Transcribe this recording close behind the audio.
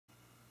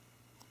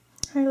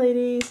Hi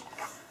ladies,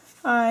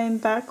 I'm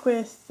back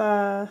with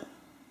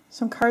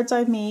some cards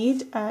I've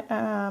made at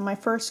my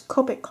first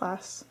Copic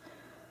class.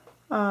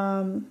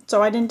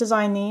 So I didn't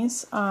design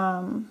these,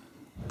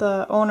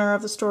 the owner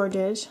of the store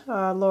did,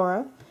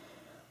 Laura,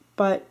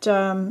 but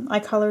I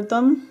colored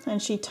them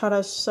and she taught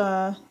us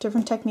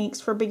different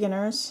techniques for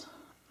beginners.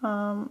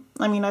 I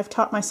mean, I've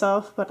taught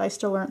myself, but I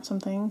still learned some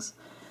things.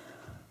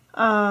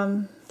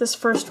 This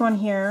first one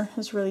here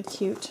is really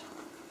cute.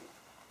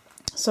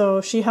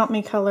 So she helped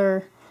me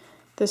color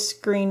this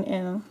green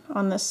in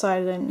on this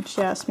side and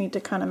she asked me to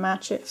kind of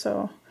match it,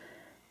 so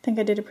I think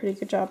I did a pretty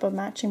good job of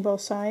matching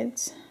both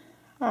sides.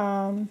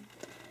 I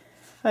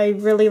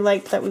really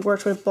liked that we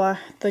worked with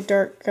the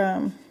dark,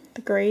 the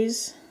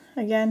grays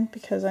again,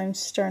 because I'm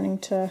starting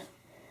to,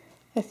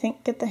 I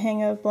think, get the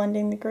hang of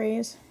blending the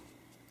grays.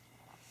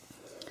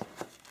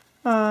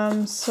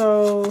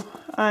 So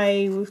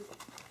I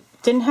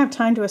didn't have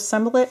time to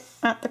assemble it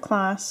at the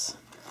class,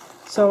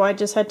 so I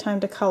just had time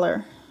to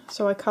color.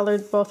 So I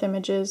colored both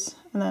images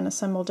and then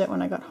assembled it when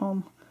I got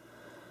home.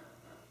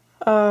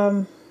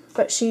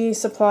 But she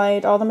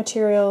supplied all the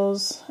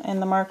materials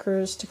and the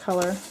markers to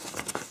color.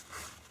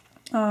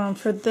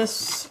 For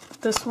this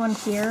one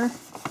here,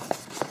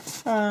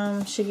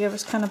 she gave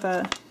us kind of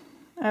a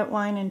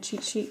outline and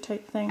cheat sheet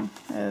type thing.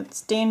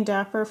 It's Dane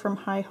Dapper from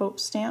High Hope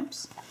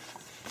Stamps.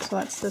 So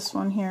that's this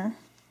one here.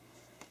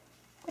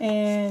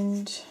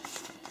 And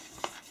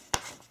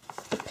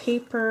the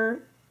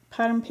paper,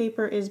 pattern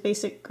paper is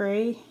Basic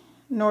Gray,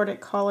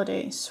 Nordic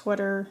Holiday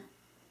Sweater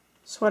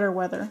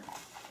Weather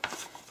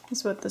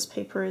is what this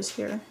paper is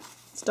here.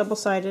 It's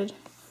double-sided.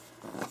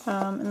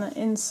 And the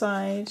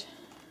inside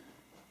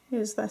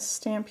is that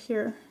stamp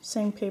here,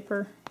 same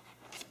paper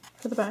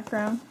for the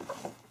background.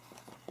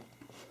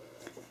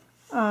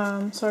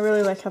 So I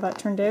really like how that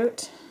turned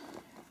out.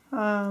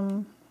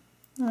 And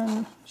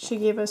she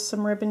gave us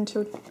some ribbon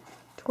to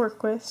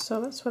work with,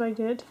 so that's what I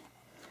did.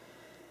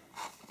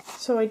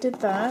 So I did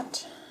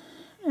that,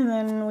 and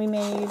then we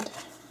made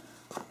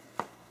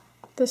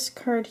this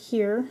card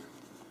here.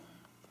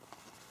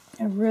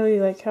 I really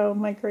like how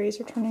my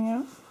grays are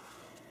turning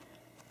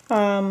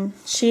out.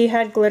 She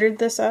had glittered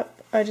this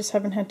up. I just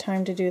haven't had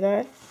time to do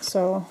that,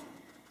 so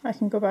I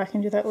can go back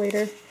and do that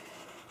later.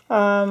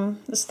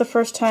 This is the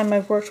first time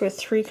I've worked with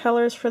 3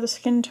 colors for the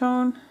skin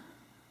tone,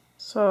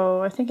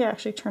 so I think it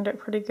actually turned out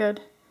pretty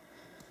good.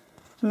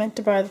 I meant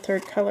to buy the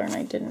 3rd color and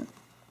I didn't.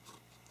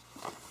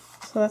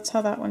 So that's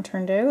how that one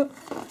turned out,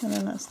 and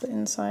then that's the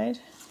inside.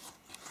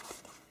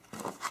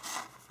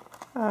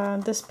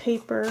 This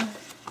paper, I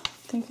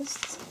think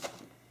it's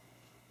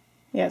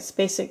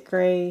Basic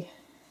Gray,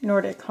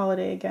 Nordic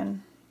Holiday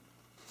again.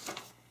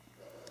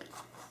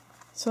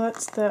 So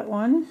that's that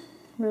one.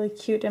 Really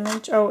cute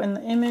image. Oh, and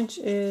the image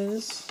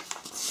is,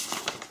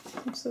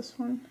 what's this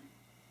one?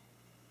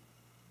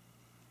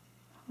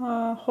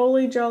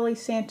 Holy Jolly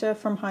Santa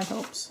from High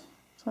Hopes.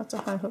 So that's a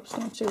High Hopes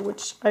stamp too,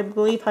 which I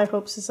believe High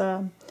Hopes is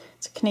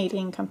it's a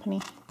Canadian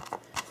company.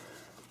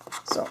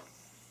 So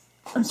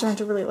I'm starting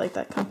to really like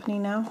that company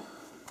now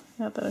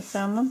that I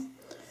found them.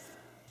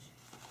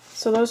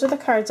 So those are the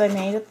cards I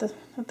made at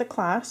the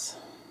class.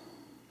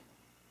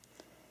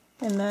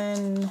 And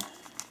then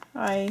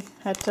I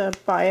had to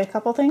buy a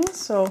couple things,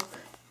 so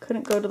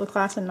couldn't go to the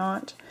class and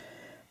not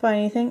buy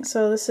anything.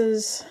 So this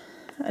is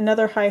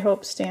another High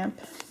Hope stamp,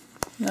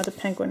 another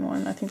penguin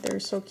one. I think they're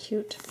so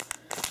cute.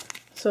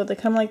 So they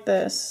come like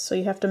this, so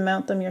you have to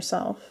mount them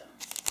yourself.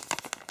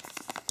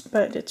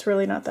 But it's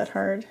really not that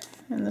hard.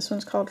 And this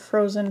one's called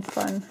Frozen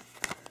Fun.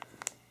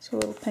 So a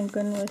little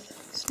penguin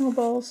with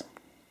snowballs.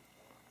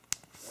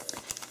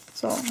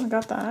 So I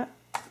got that.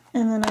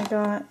 And then I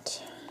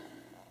got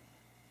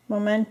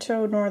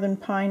Memento Northern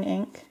Pine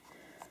ink.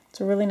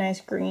 It's a really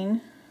nice green.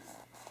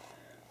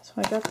 So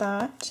I got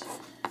that.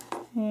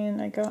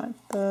 And I got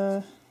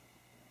the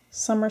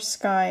Summer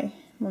Sky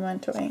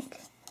Memento ink.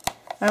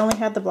 I only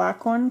had the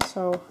black one,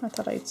 so I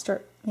thought I'd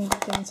start maybe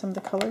getting some of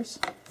the colors.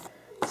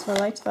 So I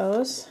liked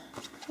those.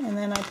 And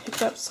then I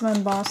picked up some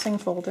embossing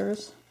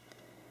folders.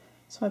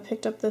 So I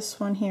picked up this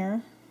one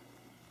here.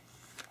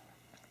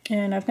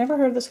 And I've never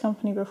heard of this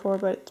company before,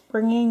 but it's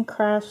Bringing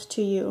Crafts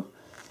to You.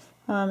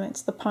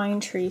 It's the pine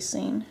tree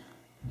scene.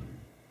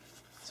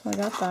 So I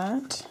got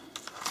that.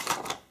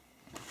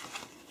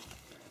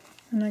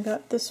 And I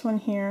got this one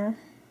here,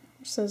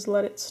 which says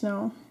Let It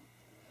Snow.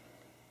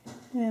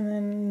 And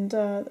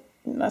then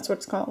that's what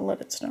it's called,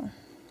 Let It Snow.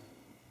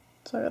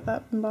 So I got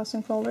that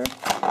embossing folder.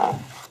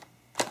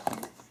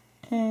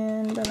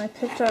 And then I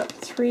picked up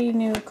 3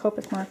 new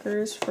Copic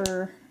markers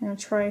for, I'm going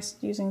to try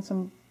using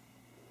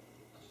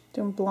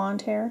doing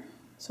blonde hair.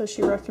 So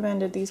she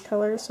recommended these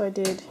colors, so I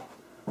did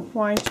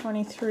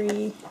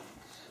Y23,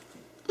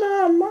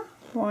 Mama.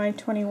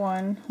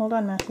 Y21, hold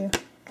on Matthew,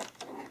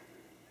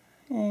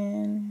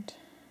 and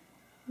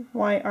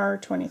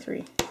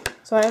YR23.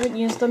 So I haven't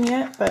used them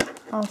yet,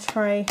 but I'll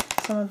try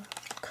some of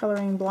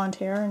coloring blonde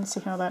hair and see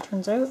how that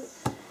turns out.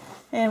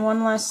 And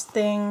one last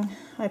thing,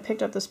 I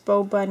picked up this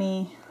Bo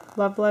Bunny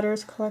Love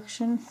Letters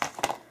collection.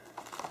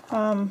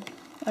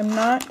 I'm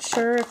not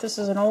sure if this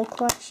is an old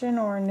collection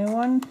or a new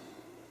one,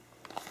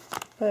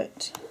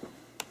 but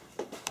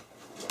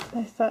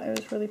I thought it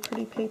was really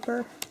pretty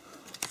paper.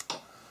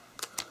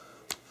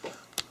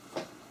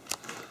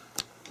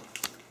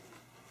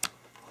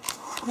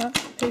 Yep,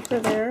 paper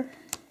there.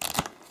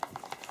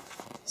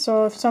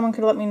 So if someone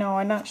could let me know,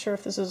 I'm not sure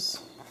if this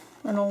is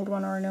an old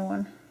one or a new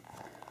one.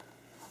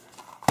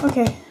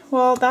 Okay,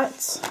 well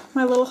that's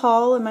my little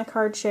haul and my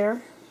card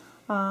share.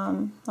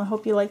 I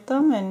hope you liked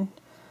them, and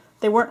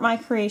they weren't my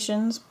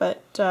creations,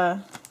 but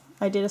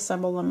I did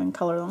assemble them and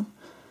color them.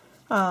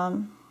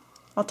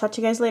 I'll talk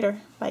to you guys later.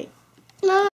 Bye.